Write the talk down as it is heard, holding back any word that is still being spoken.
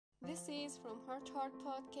This is from Heart Heart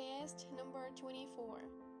Podcast number 24,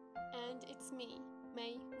 and it's me,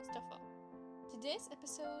 May Mustafa. Today's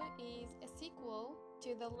episode is a sequel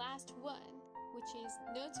to the last one, which is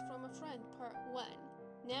Notes from a Friend Part 1.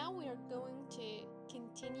 Now we are going to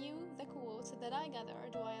continue the quotes that I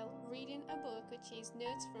gathered while reading a book, which is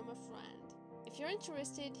Notes from a Friend. If you're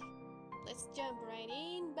interested, let's jump right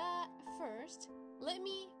in, but first, let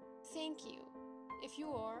me thank you if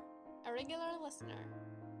you are a regular listener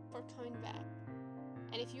for coming back.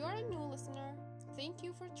 And if you are a new listener, thank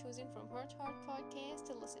you for choosing from Heart Heart Podcast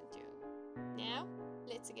to listen to. Now,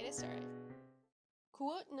 let's get it started.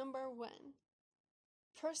 Quote number 1.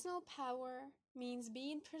 Personal power means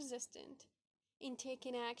being persistent in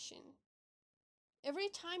taking action. Every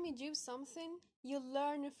time you do something, you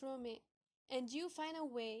learn from it and you find a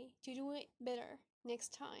way to do it better next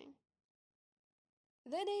time.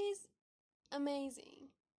 That is amazing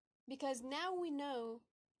because now we know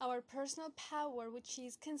our personal power, which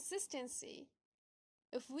is consistency.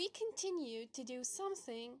 If we continue to do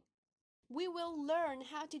something, we will learn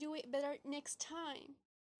how to do it better next time.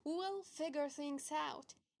 We will figure things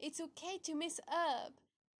out. It's okay to mess up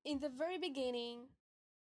in the very beginning,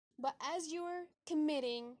 but as you're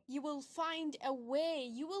committing, you will find a way.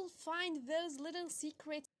 You will find those little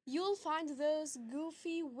secrets. You'll find those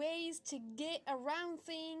goofy ways to get around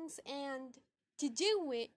things and to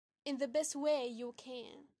do it in the best way you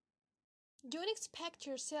can. Don't expect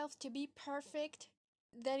yourself to be perfect.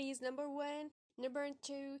 That is number 1. Number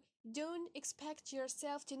 2, don't expect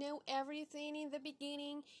yourself to know everything in the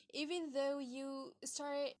beginning, even though you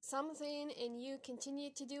start something and you continue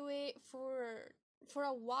to do it for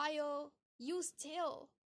a while. You still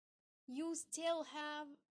have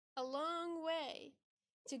a long way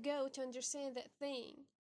to go to understand that thing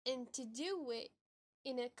and to do it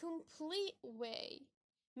in a complete way.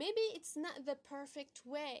 Maybe it's not the perfect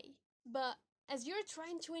way, but as you're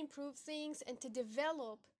trying to improve things and to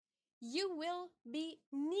develop, you will be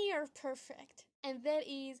near perfect. And that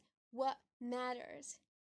is what matters.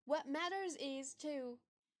 What matters is to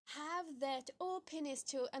have that openness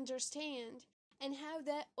to understand and have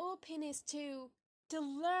that openness to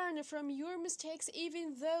learn from your mistakes,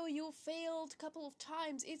 even though you failed a couple of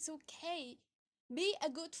times. It's okay. Be a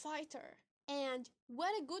good fighter. And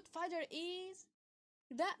what a good fighter is,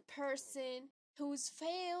 that person who's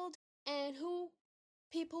failed and who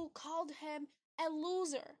people called him a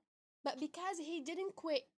loser. But because he didn't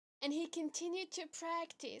quit and he continued to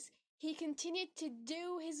practice, he continued to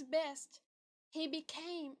do his best, he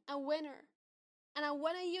became a winner. And I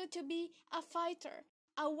want you to be a fighter.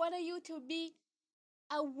 I want you to be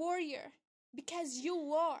a warrior because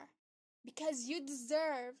you are. Because you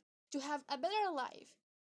deserve to have a better life.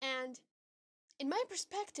 And in my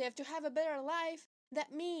perspective, to have a better life,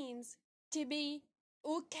 that means to be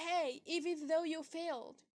okay even though you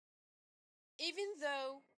failed. Even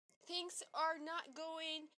though things are not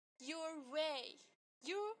going your way,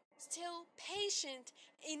 you're still patient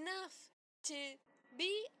enough to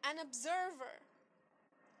be an observer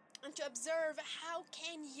and to observe how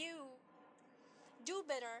can you do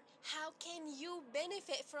better, how can you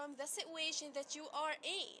benefit from the situation that you are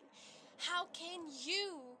in, how can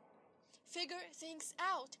you figure things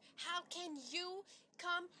out, how can you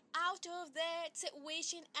come out of that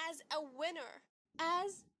situation as a winner,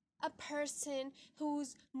 as a person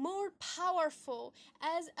who's more powerful,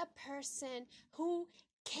 as a person who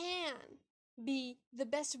can be the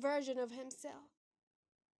best version of himself.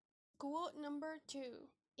 Quote number 2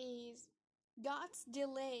 is, God's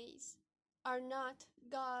delays are not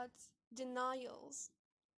God's denials.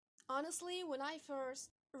 Honestly, when I first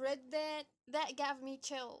read that gave me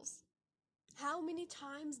chills. How many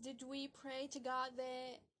times did we pray to God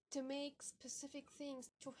that to make specific things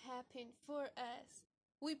to happen for us?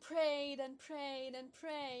 We prayed and prayed and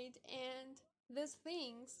prayed, and these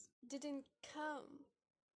things didn't come.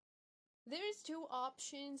 There is two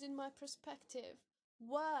options in my perspective.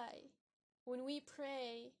 Why, when we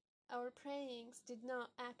pray, our prayings did not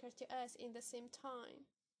occur to us in the same time?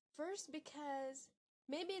 First, because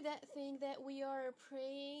maybe that thing that we are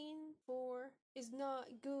praying for is not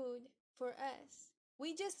good for us.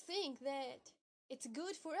 We just think that it's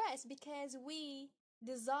good for us because we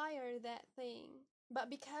desire that thing.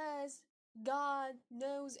 But because God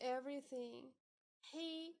knows everything,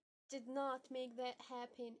 He did not make that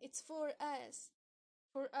happen. It's for us,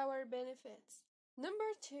 for our benefits.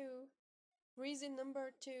 Reason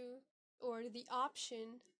number 2, or the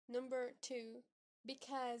option number 2,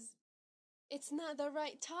 because it's not the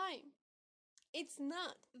right time. It's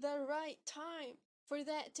not the right time for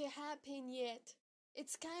that to happen yet.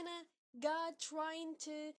 It's kind of God trying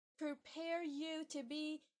to prepare you to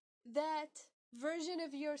be that version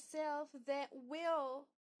of yourself that will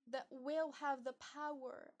have the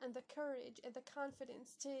power and the courage and the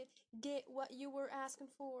confidence to get what you were asking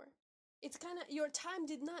for. It's kind of your time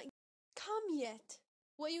did not come yet.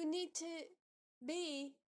 What you need to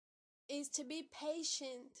be is to be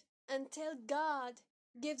patient until God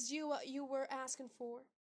gives you what you were asking for.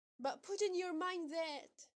 But put in your mind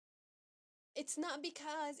that it's not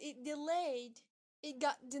because it delayed, it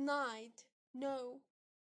got denied. No,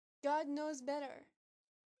 God knows better.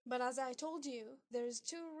 But as I told you, there's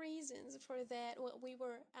two reasons for that. What we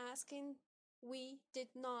were asking, we did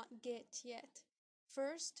not get yet.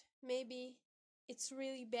 First, maybe it's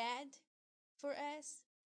really bad for us.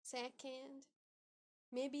 Second,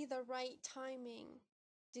 maybe the right timing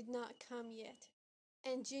did not come yet.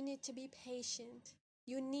 And you need to be patient.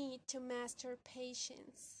 You need to master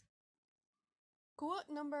patience. Quote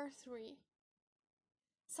number 3.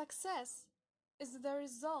 Success is the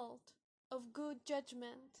result of good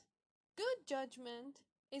judgment. Good judgment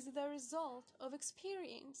is the result of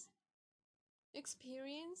experience.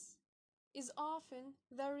 Experience is often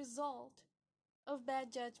the result of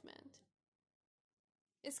bad judgment.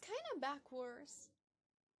 It's kind of backwards.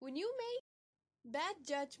 When you make bad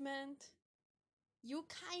judgment, you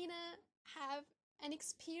kind of have an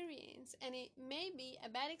experience, and it may be a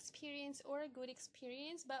bad experience or a good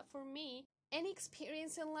experience, but for me, any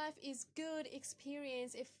experience in life is good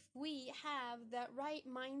experience if we have the right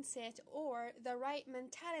mindset or the right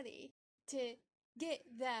mentality to get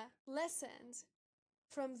the lessons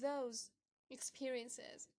from those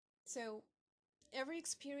experiences. So every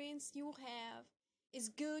experience you have is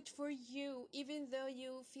good for you, even though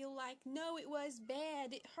you feel like, no, it was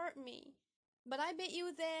bad, it hurt me. But I bet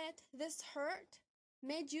you that this hurt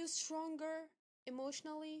made you stronger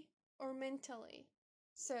emotionally or mentally.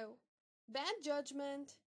 So, bad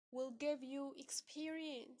judgment will give you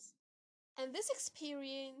experience, and this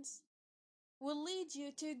experience will lead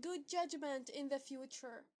you to good judgment in the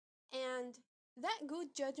future. And that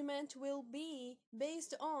good judgment will be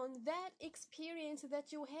based on that experience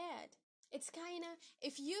that you had. It's kind of,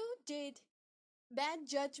 if you did bad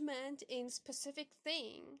judgment in specific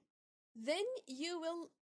thing, then you will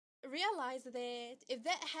realize that if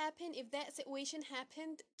that happened, if that situation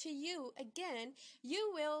happened to you again,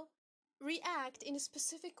 you will react in a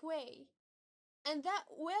specific way. And that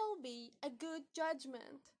will be a good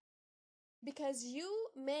judgment because you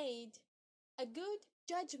made a good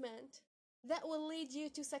judgment that will lead you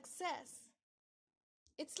to success.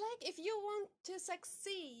 It's like if you want to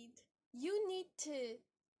succeed, you need to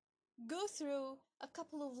go through a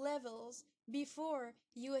couple of levels before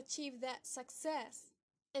you achieve that success.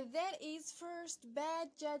 And that is first bad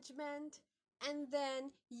judgment, and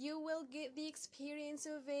then you will get the experience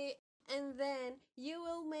of it, and then you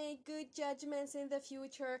will make good judgments in the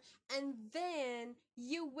future, and then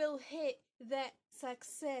you will hit that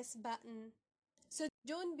success button. So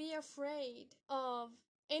don't be afraid of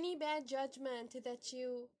any bad judgment that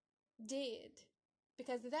you did,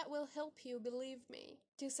 because that will help you, believe me,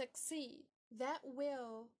 to succeed. That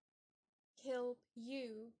will help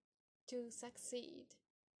you to succeed.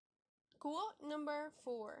 Quote number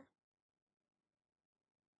 4.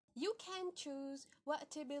 You can choose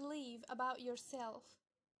what to believe about yourself,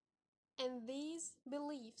 and these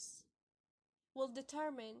beliefs will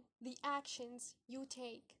determine the actions you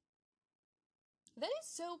take. That is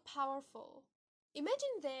so powerful.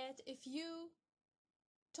 Imagine that if you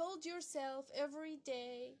told yourself every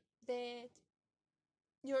day that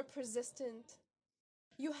you're persistent,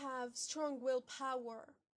 you have strong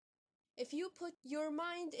willpower. If you put your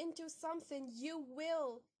mind into something, you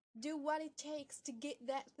will do what it takes to get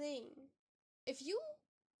that thing. If you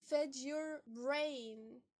fed your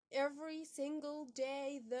brain every single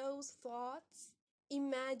day those thoughts,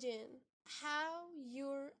 imagine how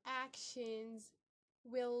your actions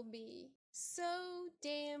will be so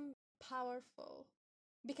damn powerful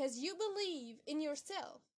because you believe in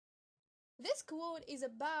yourself. This quote is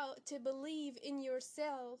about to believe in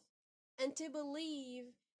yourself and to believe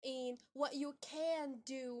in what you can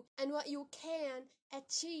do and what you can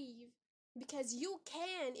achieve, because you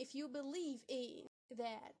can if you believe in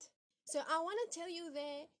that. So I want to tell you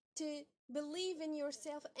that to believe in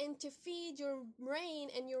yourself and to feed your brain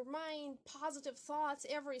and your mind positive thoughts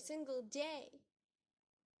every single day.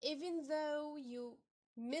 Even though you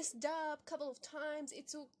messed up a couple of times,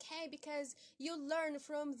 it's okay because you learn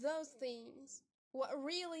from those things. What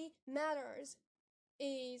really matters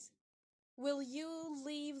is, will you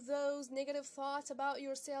leave those negative thoughts about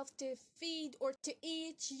yourself to feed or to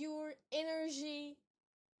eat your energy?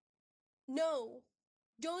 No,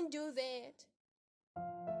 don't do that.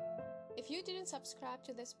 If you didn't subscribe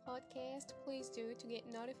to this podcast, please do to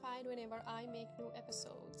get notified whenever I make new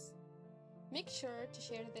episodes. Make sure to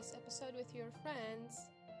share this episode with your friends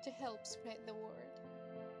to help spread the word.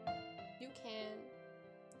 You can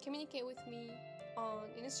communicate with me on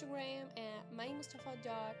Instagram at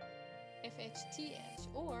mymustafa.fhth,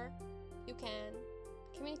 or you can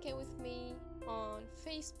communicate with me on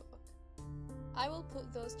Facebook. I will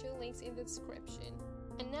put those two links in the description.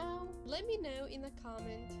 And now, let me know in the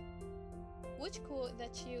comment which quote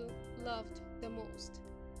that you loved the most.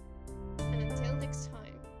 And until next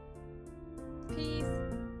time, peace.